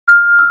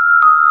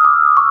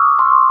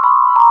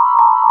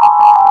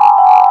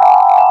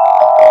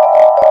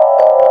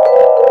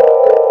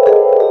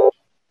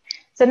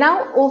So now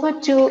over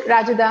to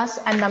Raju Das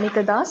and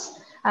Namita Das,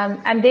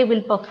 and they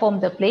will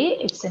perform the play.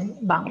 It's in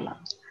Bangla.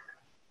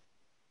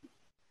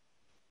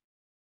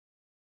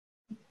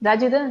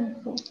 Raju Das,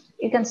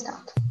 you can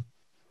start.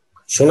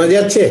 শোনা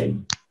যাচ্ছে?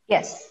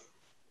 Yes.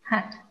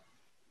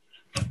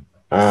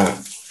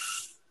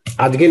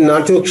 আজকের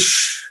নাটক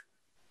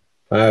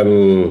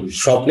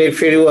স্বপ্নের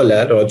ফেরিওয়ালা,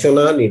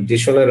 রচনা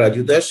নির্দেশনা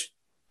রাজু দাস,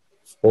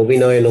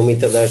 অভিনয়ে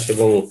নমিতা দাস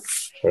এবং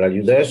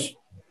রাজু দাস।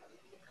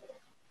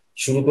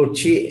 শুরু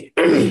করছি।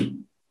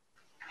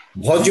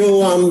 ভজ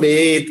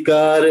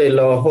আম্বেদকর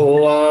লহ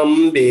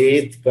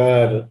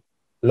আম্বেদকর,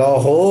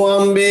 লহ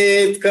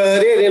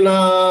আম্বেদকরের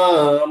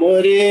নাম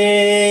রে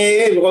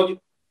ভজ।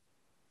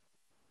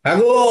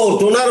 আগো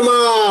টোনার মা,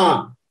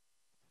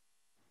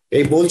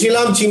 এই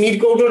বলছিলাম চিনির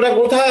কৌটোটা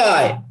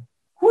কোথায়?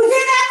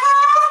 খুঁজে দেখো,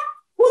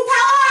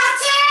 কোথাও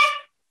আছে।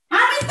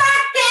 আমি তো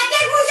পেটে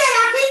খুঁজে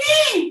রাখিনি।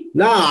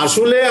 না,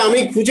 আসলে আমি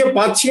খুঁজে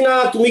পাচ্ছি না।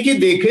 তুমি কি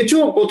দেখেছো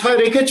কোথায়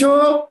রেখেছো?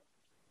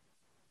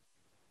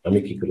 আমি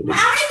কি করে দেখব?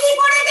 আমি কি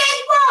করে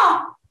দেখবো?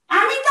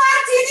 আমি তো আর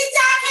চিনি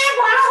চা খেয়ে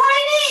বড়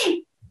হইনি।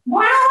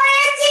 বড়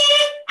হয়েছি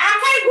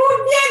আখের গুড়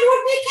দিয়ে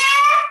রুটি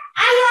খেয়ে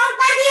আর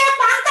লঙ্কা দিয়ে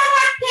পান্তা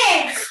ভাত খেয়ে।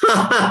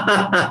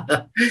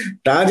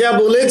 তা যা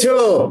বলেছো,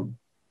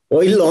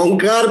 ওই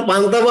লঙ্কার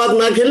পান্তা ভাত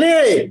না খেলে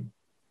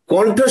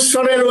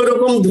কণ্ঠস্বরের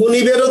ওরকম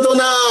ধ্বনি বেরোতো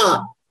না।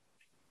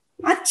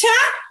 আচ্ছা,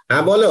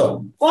 হ্যাঁ বলো।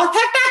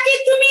 কথাটা কি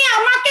তুমি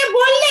আমাকে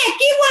বললে?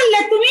 কি বললে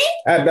তুমি?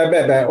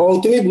 ও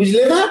তুমি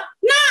বুঝলে না?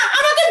 না,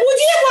 আমাকে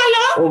বুঝিয়ে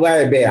বলো। ও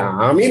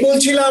আমি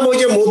বলছিলাম ওই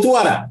যে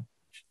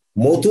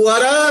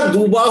মতুয়ারা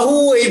দুবাহু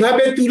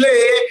এইভাবে তুলে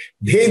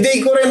ধেই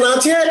করে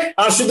নাচে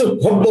আর শুধু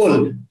হব্বল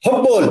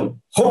হব্বল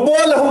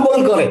হব্বল হব্বল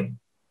করে।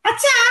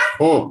 আচ্ছা,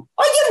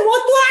 ওই যে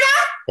মতুয়ারা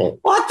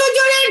অত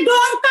জোরে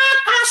ডঙ্কা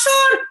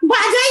কাসর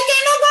বাজায়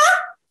কেন গো?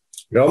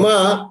 রমা,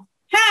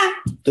 হ্যাঁ,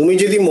 তুমি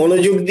যদি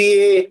মনোযোগ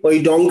দিয়ে ওই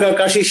ডঙ্কা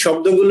কাশির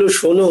শব্দগুলো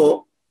শোনো,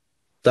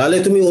 তাহলে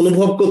তুমি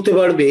অনুভব করতে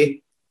পারবে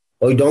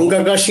ওই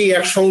ডঙ্কা কাশি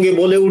একসঙ্গে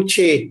বলে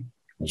উঠছে,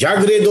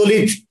 জাগরে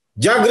দলিত,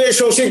 জাগরে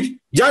শোষিত,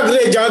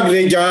 জাগরে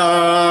জাগরে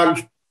জাগ।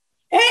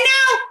 এই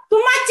নাও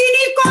তোমার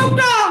চিনির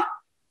কৌটো।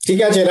 ঠিক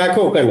আছে,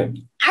 রাখো ওখানে।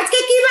 আজকে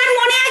কি বার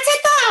মনে আছে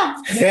তো?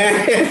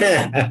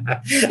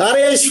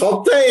 আরে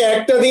সপ্তাহে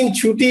একটা দিন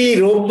ছুটি,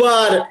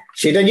 রোববার,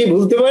 সেটা কি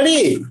ভুলতে পারি?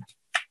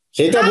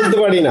 সেটা ভুলতে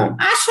পারি না।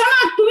 আর শোনো,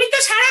 তুমি তো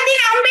সারাদিন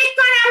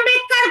আম্বেদকর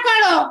আম্বেদকর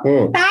করো,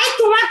 তাই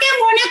তোমাকে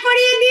মনে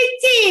করিয়ে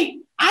দিচ্ছি,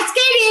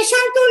 আজকে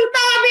রেশন তুলতে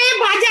হবে,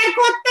 বাজার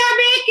করতে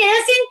হবে,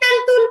 কেরোসিন তেল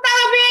তুলতে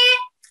হবে।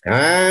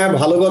 হ্যাঁ,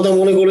 ভালো কথা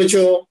মনে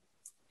করেছো।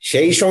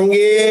 সেই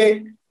সঙ্গে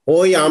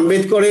ওই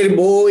আম্বেদকরের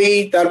বই,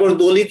 তারপর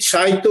দলিত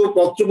সাহিত্য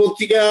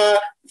পত্রপত্রিকা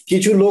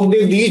কিছু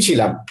লোকদের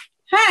দিয়েছিলাম,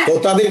 তো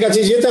তাদের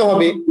কাছে যেতে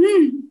হবে।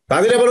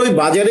 তাদের আবার ওই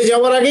বাজারে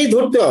যাওয়ার আগেই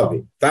ধরতে হবে,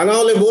 তা না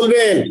হলে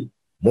বলবেন,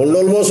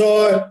 মন্ডল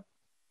মশাই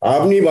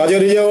আপনি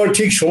বাজারে যাওয়ার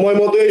ঠিক সময়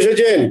মতো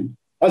এসেছেন,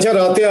 আচ্ছা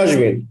রাতে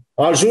আসবেন।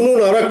 আর শুনুন,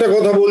 আর একটা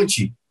কথা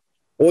বলছি,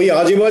 ওই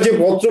আজে বাজে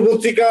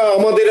পত্রপত্রিকা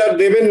আমাদের আর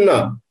দেবেন না।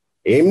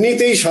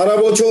 এমনিতেই সারা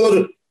বছর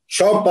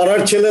সব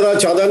পাড়ার ছেলেরা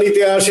চাঁদা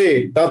নিতে আসে,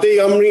 তাতেই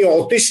আমি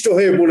অতিষ্ঠ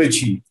হয়ে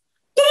পড়েছি।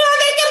 তুমি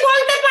ওদেরকে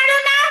বলতে পারো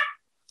না,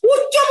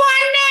 উচ্চ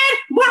বর্ণের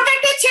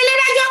বকাটে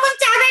ছেলেরা যখন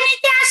চাঁদা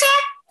নিতে আসে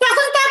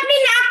তখন তো আপনি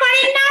না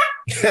করেন না।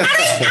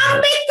 আরে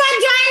আম্বেদকর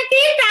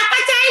জয়ন্তী টাকা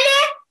চাইলে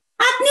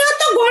আপনিও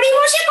তো গড়ি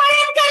বসে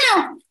করেন কেন?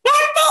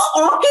 এত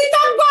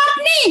অকৃতজ্ঞ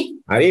আপনি।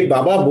 আরে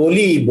বাবা,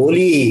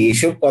 বলি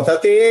এসব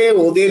কথাতে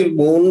ওদের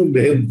মন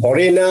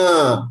ভরে না,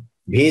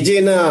 ভেজে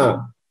না।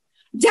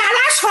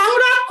 যারা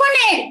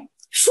সংরক্ষণের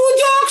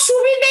সুযোগ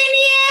সুবিধা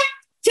নিয়ে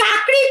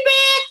চাকরি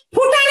পেয়ে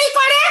ফুটানি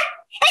করে,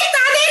 এই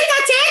তাদের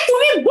কাছে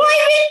তুমি বই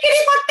বিক্রি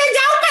করতে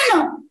যাও কেন?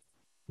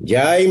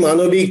 যাই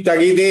মানবিক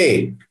তাগিদে,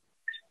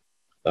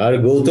 আর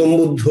গৌতম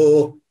বুদ্ধ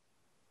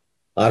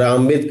আর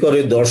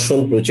আম্বেদকরের দর্শন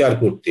প্রচার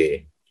করতে।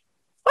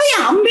 ওই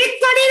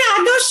আম্বেদকরের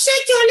আদর্শে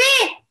চলে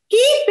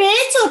কি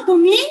পেয়েছো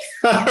তুমি?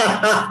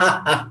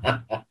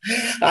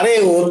 আরে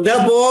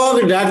অধ্যাপক,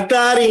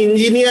 ডাক্তার,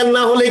 ইঞ্জিনিয়ার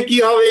না হলে কি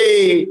হবে?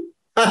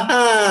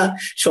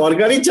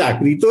 সরকারি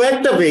চাকরি তো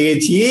একটা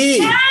পেয়েছি।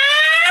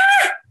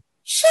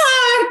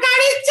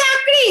 সরকারি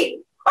চাকরি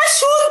ও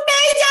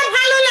শুনতেই যা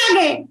ভালো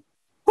লাগে।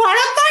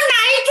 করো তো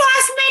নাইট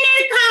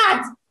ওয়াচম্যানের কাজ,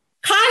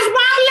 খাস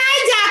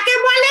বাংলায় যাকে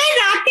বলে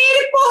রাতের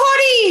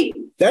প্রহরী।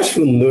 তা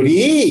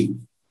সুন্দরী,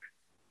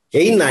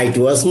 এই নাইট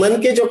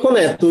ওয়াচম্যানকে যখন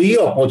এতই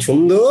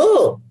অপছন্দ,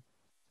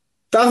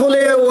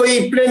 তাহলে ওই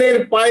প্লেনের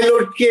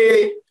পাইলটকে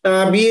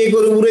বিয়ে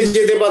করে উড়ে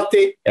যেতে পারতে।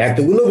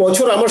 এতগুলো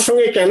বছর আমার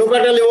সঙ্গে কেন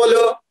কাটালে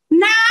বলো?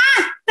 না,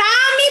 তা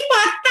আমি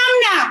পারতাম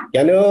না।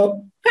 কেন?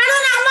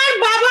 কারণ আমার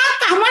বাবা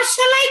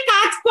কামারশালায়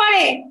কাজ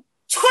করে,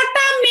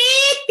 6টা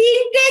মেয়ে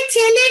 3টে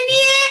ছেলে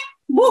নিয়ে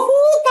বহু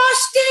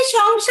কষ্টে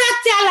সংসার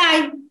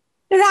চালায়।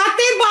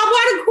 রাতে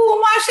বাবার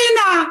ঘুম আসে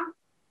না।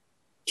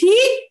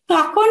 ঠিক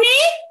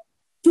তখনই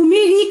তুমি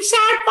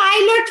রিকশার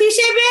পাইলট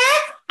হিসেবে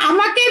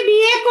আমাকে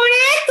বিয়ে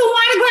করে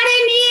তোমার ঘরে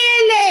নিয়ে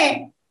এলে।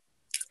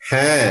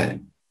 হ্যাঁ,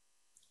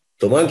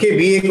 তোমাকে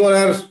বিয়ে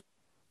করার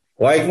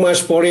কয়েক মাস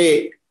পরে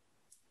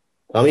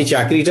আমি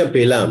চাকরিটা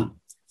পেলাম।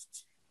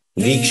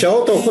 রিক্সাও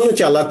তখনও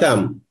চালাতাম।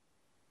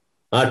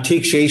 আর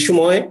ঠিক সেই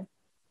সময়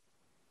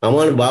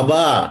আমার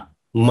বাবা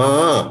মা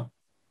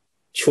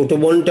ছোট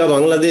বোনটা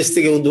বাংলাদেশ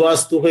থেকে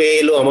উদ্বাস্তু হয়ে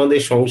এলো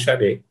আমাদের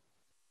সংসারে।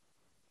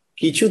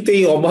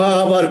 কিছুতেই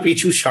অভাব আর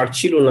পিছু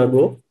ছাড়ছিল না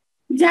গো।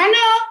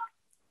 জানো,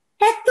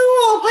 এত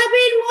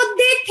অভাবের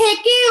মধ্যে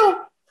থেকেও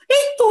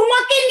এই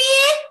তোমাকে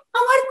নিয়ে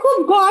আমার খুব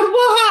গর্ব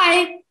হয়,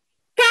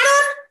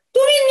 কারণ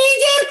তুমি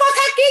নিজের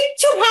কথা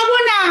কিচ্ছু ভাবো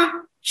না,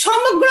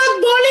 সমগ্র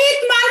দলিত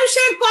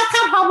মানুষের কথা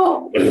ভাবো।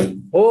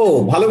 ও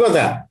ভালো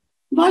কথা।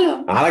 বলো।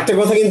 আর একটা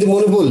কথা কিন্তু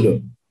মনে পড়লো,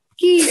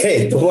 কি?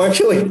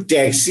 তোমাকে ওই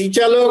ট্যাক্সি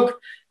চালক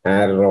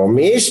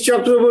রমেশ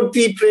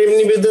চক্রবর্তী প্রেম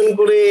নিবেদন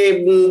করে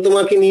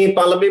তোমাকে নিয়ে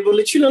পালাবে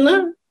বলেছিল না?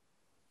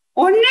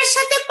 অন্যের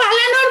সাথে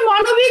পালানোর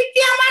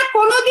মনোবৃত্তি আমার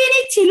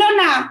কোনোদিনই ছিল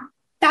না।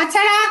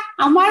 তাছাড়া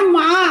আমার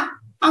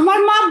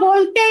মা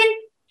বলতেন,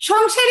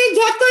 সংসারে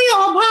যতই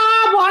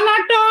অভাব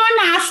অনটন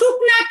আসুক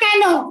না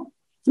কেন,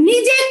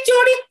 নিজের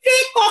চরিত্রে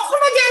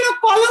কখনো যেন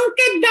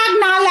কলঙ্কের দাগ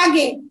না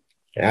লাগে।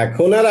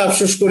 এখন আর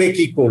আফসোস করে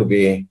কি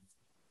করবে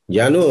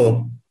জানো?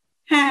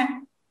 হ্যাঁ।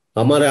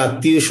 আমার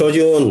আত্মীয়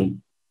স্বজন,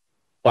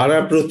 পাড়া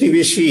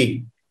প্রতিবেশী,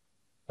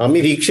 আমি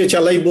রিক্সা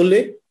চালাই বলে,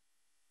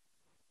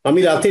 আমি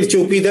রাতের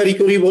চৌকিদারি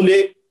করি বলে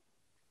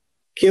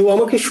কেউ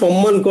আমাকে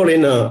সম্মান করে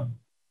না।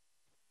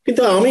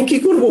 কিন্তু আমি কি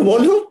করব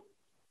বলো?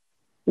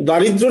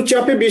 দারিদ্র্যের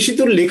চাপে বেশি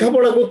তো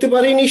লেখাপড়া করতে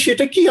পারিনি,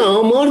 সেটা কি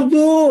আমার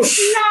দোষ?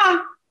 না,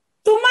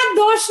 তোমার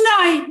দোষ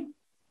নয়।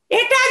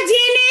 এটা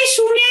জেনে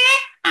শুনে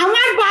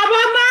আমার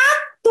বাবা মা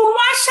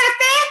তোমার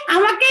সাথে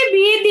আমাকে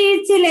বিয়ে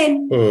দিয়েছিলেন।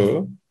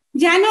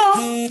 জানো,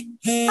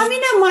 আমি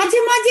না মাঝে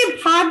মাঝে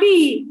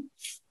ভাবি,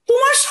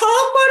 তোমার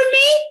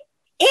সহকর্মী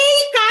এই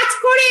কাজ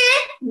করে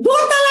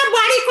দোতলা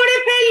বাড়ি করে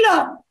ফেললো,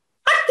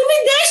 আর তুমি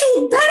দেশ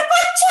উদ্ধার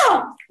করছো।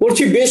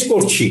 করছি, বেশ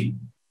করছি।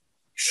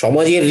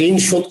 সমাজের ঋণ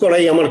শোধ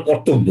করাই আমার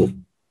কর্তব্য।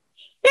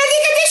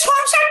 এদিকে যে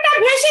সংসারটা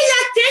ভেসে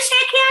যাচ্ছে সে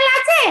খেয়াল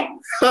আছে?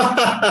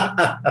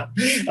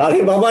 আরে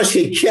বাবা,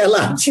 সে খেয়াল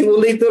আছে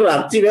বলেই তো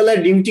রাত্রিবেলা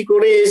ডিউটি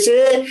করে এসে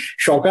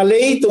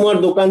সকালেই তোমার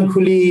দোকান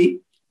খুলি,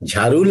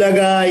 ঝাড়ু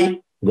লাগাই,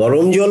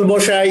 গরম জল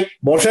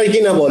বসাই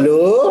কিনা বলো?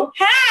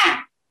 হ্যাঁ,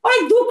 ওই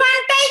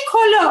দোকানটাই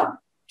খোলো,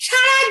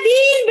 সারা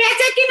দিন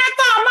বেচা কিনা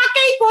তো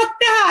আমাকেই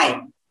করতে হয়।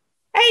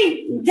 এই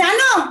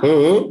জানো,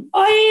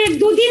 ওই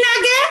দুদিন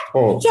আগে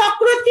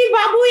চক্রবর্তী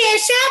বাবু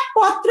এসে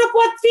পত্র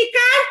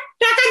পত্রিকার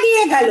টাকা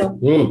দিয়ে গেল,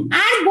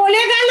 আর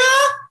বলে গেল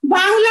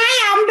বাংলায়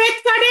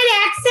আম্বেদকরের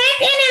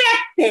excerpt এনে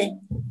রাখতে।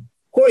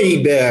 কই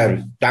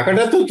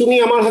টাকাটা তো তুমি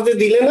আমার হাতে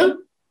দিলে না?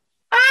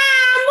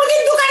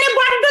 মুদির দোকানে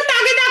বড্ড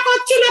তাগিদা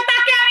করছিল,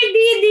 তাকে আমি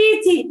দিয়ে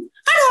দিয়েছি।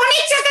 আর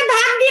অনেক টাকা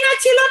ধার দিনা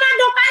ছিল না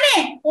দোকানে।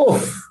 ওহ,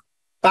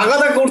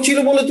 তাগাদা করছিল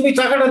বলে তুমি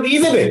টাকাটা দিয়ে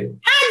দেবে?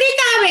 হ্যাঁ,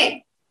 দিতে হবে।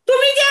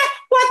 তুমি যে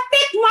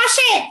প্রত্যেক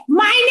মাসে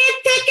মাইনের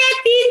থেকে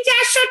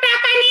 300-400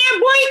 টাকা নিয়ে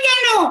বই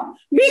কেন,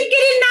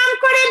 বিক্রির নাম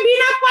করে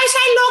বিনা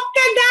পয়সায়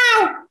লোককে দাও,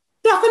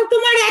 তখন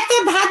তোমার এত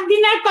ধার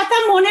দিনার কথা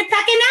মনে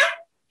থাকে না?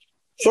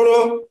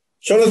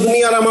 শোনো, তুমি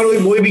আর আমার ওই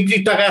বই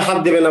বিক্রির টাকায় হাত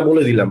দেবে না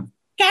বলে দিলাম।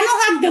 কেন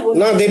হাত দেবো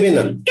না? দেবে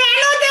না?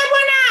 কেন দেব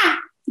না?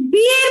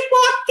 বিয়ের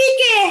পর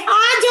থেকে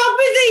আজ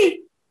অবধি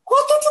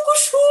কতটুকু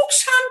সুখ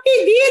শান্তি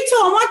দিয়েছো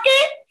আমাকে।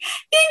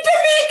 তিনটে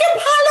মেয়েকে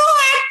ভালো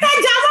একটা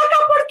জামা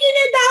কাপড়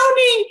কিনে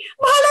দাওনি,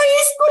 ভালো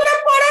স্কুলে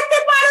পড়াতে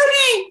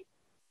পারোনি।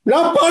 না,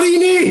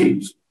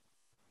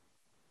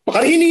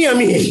 পারিনি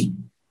আমি।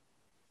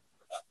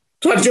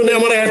 তার জন্য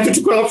আমার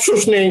এতটুকু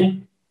আফসোস নেই,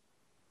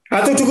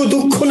 এতটুকু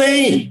দুঃখ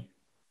নেই,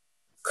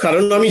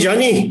 কারণ আমি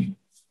জানি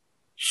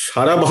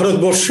সারা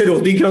ভারতবর্ষের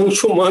অধিকাংশ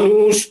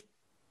মানুষ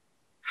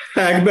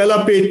একবেলা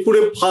পেট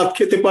পুড়ে ভাত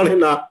খেতে পারে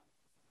না।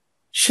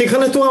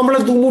 সেখানে তো আমরা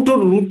দুমুঠো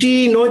রুটি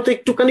নয়তো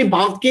একটুখানি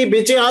ভাত খেয়ে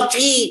বেঁচে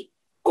আছি।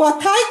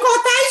 কথায়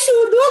কথায়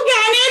শুধু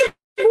জ্ঞানের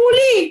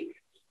বুলি।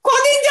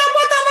 কদিন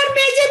যাবত আমার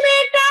মেজে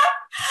মেয়েটা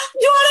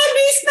জ্বরে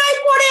বিছনায়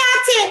পড়ে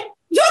আছে,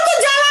 যত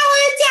জ্বালা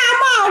হয়েছে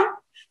আমার।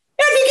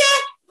 এদিকে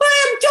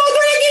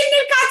চৌধুরী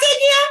গিন্নির কাছে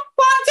গিয়ে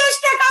 50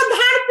 টাকা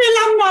ধার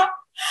পেলাম না।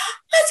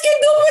 আজকে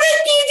দুপুরে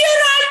কি যে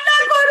রান্না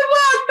করব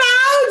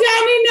তাও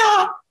জানি না।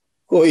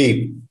 কই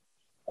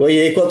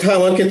এই কথা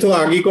আমাকে তো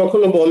আগে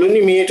কখনো বলনি।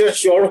 মেয়েটার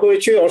জ্বর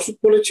হয়েছে, অসুখ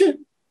করেছে।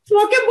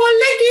 তোমাকে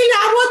বললে কি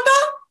লাভ হতো?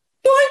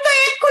 তুই তো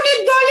এক্ষুনি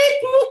দলিত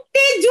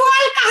মুক্তি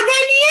জল কাঁধে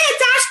নিয়ে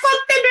চাষ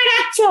করতে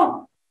বেরাচ্ছ।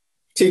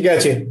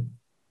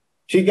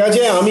 ঠিক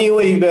আছে, আমি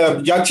ওই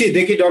যাচ্ছি,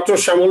 দেখি ডক্টর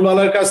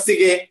শ্যামলবালার কাছ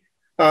থেকে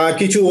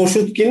কিছু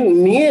ওষুধ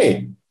নিয়ে,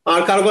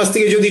 আর কারো কাছ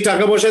থেকে যদি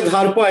টাকা পয়সা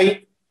ধার পাই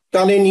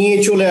তাহলে নিয়ে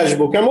চলে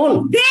আসবো। কেমন?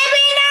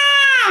 দেবে না,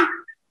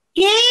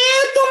 কেউ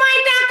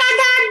তোমায় টাকা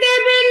ধার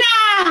দেবে না।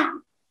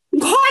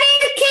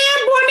 ঘরের খেয়ে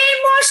বনের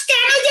মোষ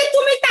কেন যে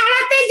তুমি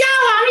তাড়াতে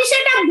যাও আমি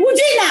সেটা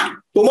বুঝি না।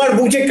 তোমার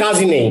বুঝে কাজ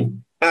নেই।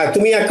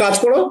 তুমি এক কাজ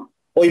করো,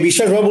 ওই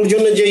বিশ্বাসবাবুর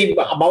জন্য যে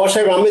বাবা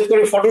সাহেব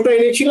আম্বেদকরের ফটোটা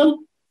এনেছিলাম,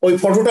 ওই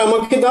ফটোটা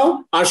আমাকে দাও,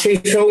 আর সেই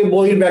সঙ্গে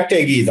বইয়ের ব্যাগটা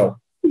এগিয়ে দাও।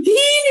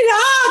 দিন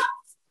রাত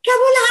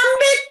কেবল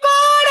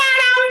আম্বেদকর আর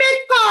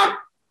আম্বেদকর।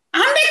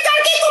 আম্বেদকর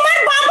কি তোমার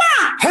বাবা?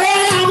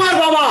 হ্যাঁ, আমার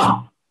বাবা।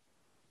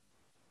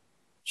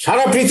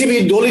 সারা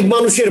পৃথিবীর দলিত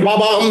মানুষের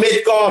বাবা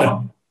আম্বেদকর।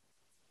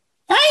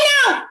 তাই না?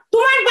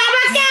 তোমার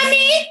বাবাকে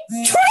আমি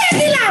ছুঁড়ে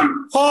দিলাম।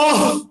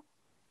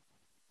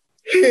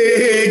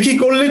 কি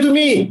করলে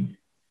তুমি?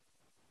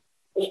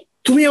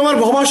 তুমি আমার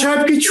বাবা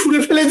সাহেবকে ছুঁড়ে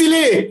ফেলে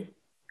দিলে?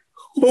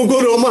 ওগো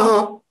রমা,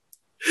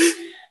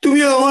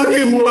 তুমি আমাকে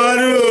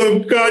মারো,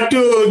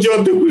 কাটো,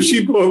 যত খুশি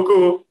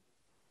বকো,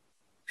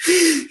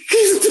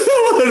 কিন্তু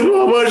আমার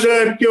বাবা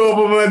সাহেবকে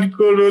অপমান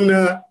করো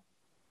না,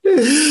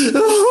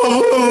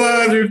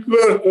 অপমান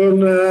করো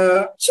না।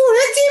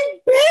 ছুঁড়েছি,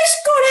 বেশ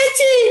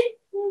করেছি।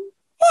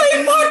 ওই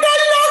মোটা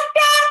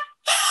লোকটা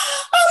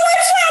আমার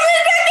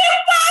স্বামীটাকে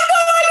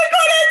পাগল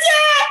করেছে,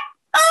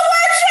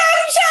 আমার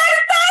সংসার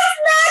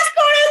তছনছ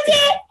করেছে।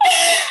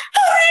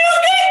 আমি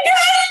ওকে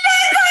ঘৃণা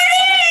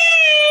করি।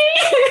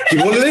 কি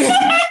বললে?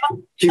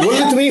 কি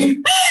বললে তুমি?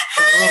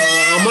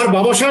 আমার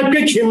বাবা সাহেবকে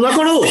ঘৃণা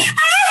করো?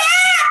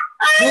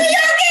 আমি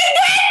ওকে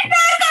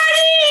ঘৃণা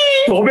করি।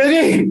 তবে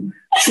রে,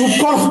 চুপ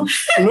কর,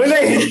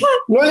 নইলে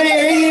নইলে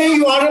এই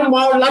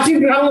লাঠি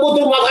ভাঙবো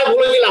তোর মাথায়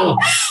বলে দিলাম।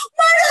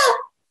 মারো,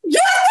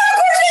 যত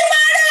খুশি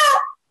মারো,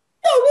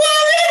 তবু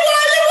আমি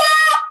বলবো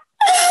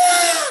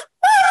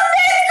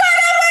আম্বেদকর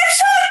আমার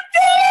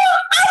শত্রু,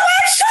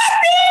 আমার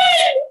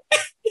সতীন।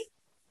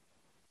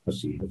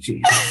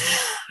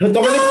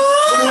 তবে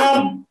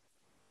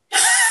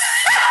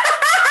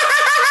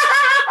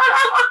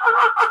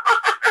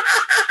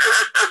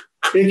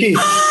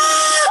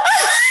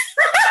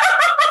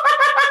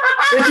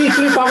কি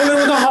তুমি পাগলের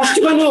মতো হাসছো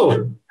কেন?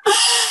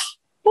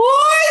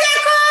 ওই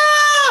দেখো,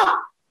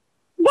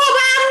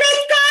 বাবা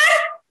আম্বেদকর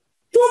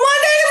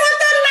তোমাদের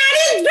মতো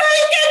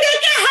নারীদ্রোহীকে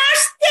দেখে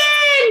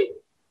হাসছেন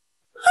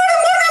আর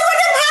মনে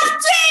মনে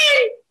ভাবছেন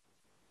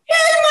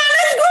এই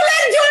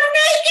মানুষগুলোর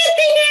জন্যই কি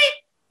তিনি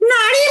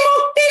নারী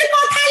মুক্তির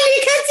কথা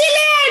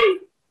লিখেছিলেন।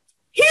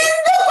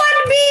 হিন্দু কোড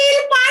বিল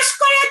পাশ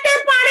করাতে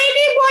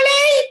পারেনি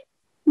বলেই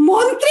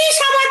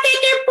মন্ত্রিসভা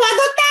থেকে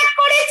পদত্যাগ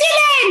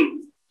করেছিলেন।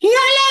 কি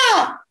হলো,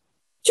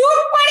 চুপ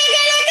করে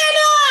গেলে কেন?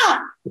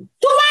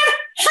 তোমার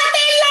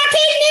হাতের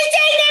লাঠির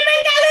নিচে নেমে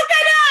গেল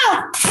কেন?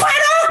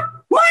 মারো,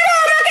 মারো,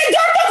 আমাকে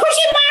যত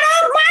খুশি মারো,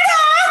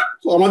 মারো।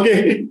 আমাকে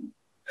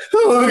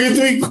আমাকে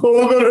তুই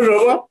ক্ষমা করো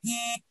রমা,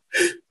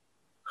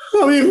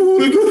 আমি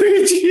ভুল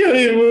করেছি,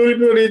 আমি ভুল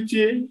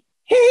করেছি।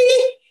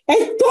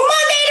 এই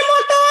তোমাদের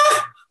মতো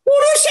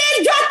পুরুষের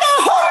যত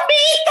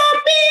হম্বি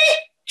তম্বি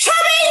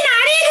সবই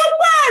নারীর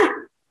উপর।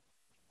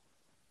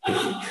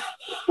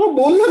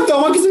 বললাম তো,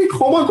 আমাকে তুমি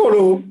ক্ষমা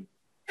করো,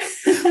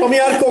 আমি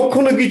আর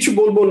কখনো কিছু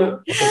বলবো না।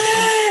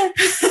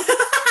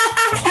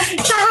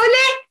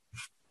 তাহলে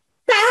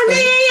তাহলে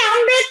এই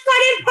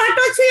আম্বেদকরের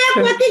ফটো ছুঁয়ে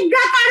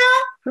প্রতিজ্ঞা করো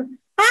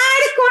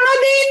আর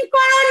কোনোদিন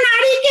কোনো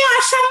নারীকে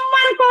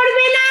অসম্মান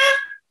করবে না।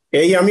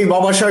 এই আমি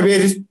বাবা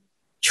সাহেবের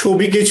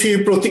ছবিকে ছুঁয়ে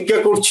প্রতিজ্ঞা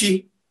করছি,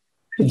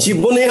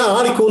 জীবনে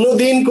আর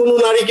কোনোদিন কোনো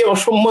নারীকে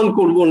অসম্মান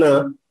করব না।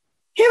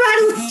 এবার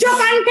উচ্চ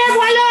কণ্ঠে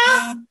বলো,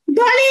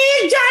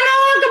 দলিত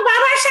জনক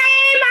বাবা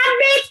সাহেব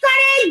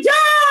আম্বেদকরের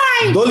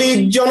জয়।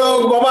 দলিত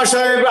জনক বাবা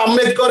সাহেব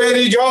আম্বেদকরের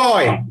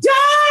জয়।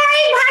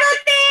 জয়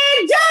ভারতের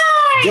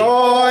জয়।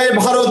 জয়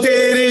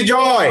ভারতের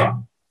জয়।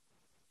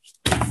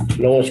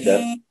 নমস্কার।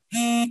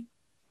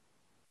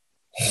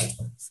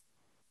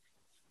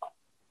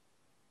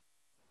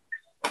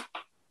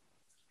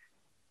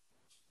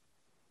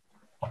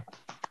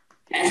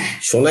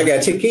 শোনা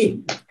গেছে কি?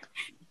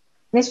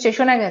 নিশ্চয়ই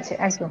শোনা গেছে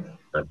একদম।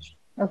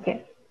 ওকে,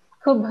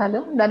 খুব ভালো,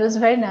 that was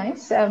very nice.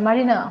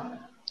 Marina,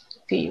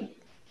 to you.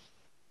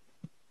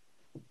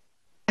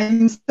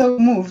 I'm so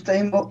moved.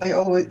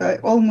 I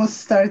almost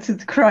started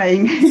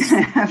crying.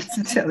 I have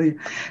to tell you.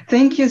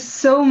 Thank you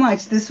so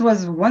much. This was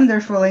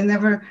wonderful. I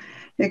never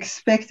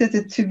expected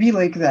it to be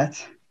like that.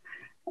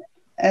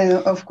 And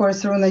of course,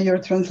 Runa, your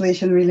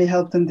translation really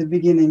helped in the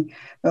beginning.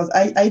 Well,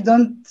 I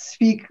don't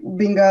speak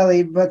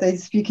Bengali, but I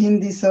speak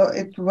Hindi, so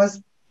it was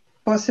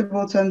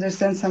possible to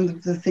understand some of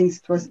the things.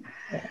 It was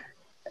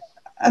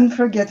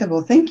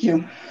unforgettable. Thank you.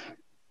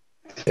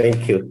 Thank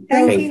you.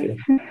 Thank you.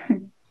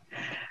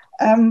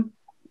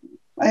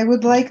 I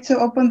would like to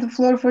open the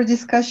floor for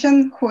discussion.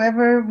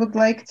 Whoever would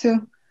like to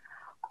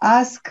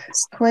ask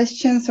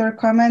questions or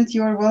comment,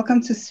 you're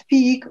welcome to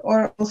speak, or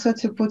also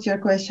to put your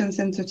questions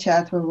into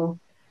chat. We will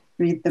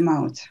read them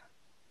out.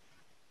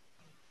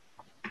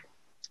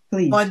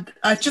 Please. Well,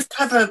 I just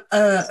have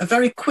a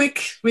very quick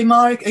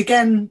remark.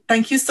 Again,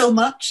 thank you so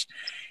much.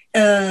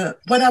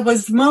 What I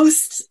was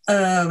most,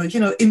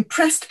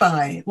 impressed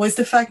by was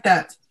the fact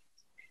that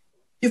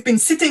you've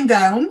been sitting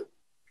down,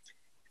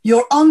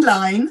 you're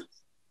online,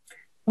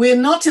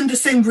 we're not in the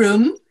same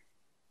room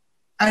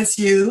as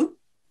you,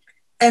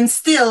 and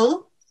still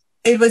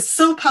it was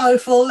so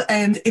powerful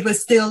and it was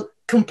still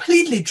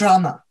completely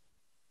drama.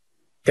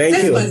 Thank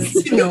you.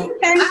 This was,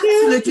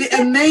 absolutely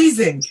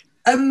amazing.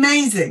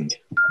 Amazing.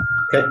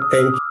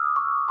 Thank